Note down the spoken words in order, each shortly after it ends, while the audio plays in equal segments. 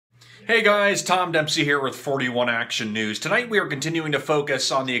Hey guys, Tom Dempsey here with 41 Action News. Tonight we are continuing to focus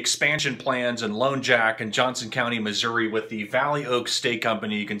on the expansion plans in Lone Jack and Johnson County, Missouri with the Valley Oaks Steak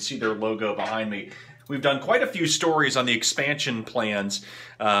Company. You can see their logo behind me. We've done quite a few stories on the expansion plans,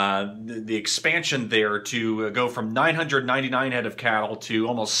 the expansion there to go from 999 head of cattle to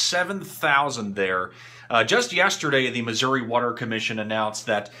almost 7,000 there. Just yesterday, the Missouri Water Commission announced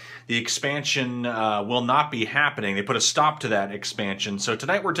that the expansion will not be happening. They put a stop to that expansion. So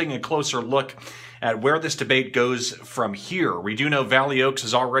tonight we're taking a closer look at where this debate goes from here. We do know Valley Oaks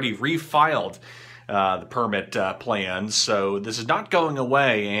has already refiled the permit plans, so this is not going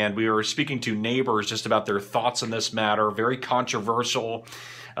away, and we were speaking to neighbors just about their thoughts on this matter. Very controversial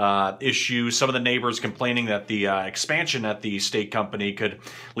issue. Some of the neighbors complaining that the expansion at the steak company could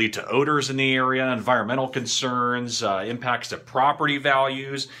lead to odors in the area, environmental concerns, impacts to property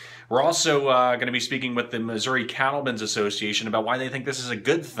values. We're also going to be speaking with the Missouri Cattlemen's Association about why they think this is a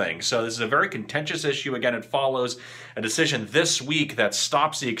good thing. So this is a very contentious issue. Again, it follows a decision this week that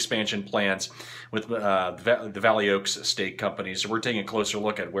stops the expansion plans with the Valley Oaks Steak Company. So we're taking a closer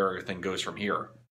look at where everything goes from here.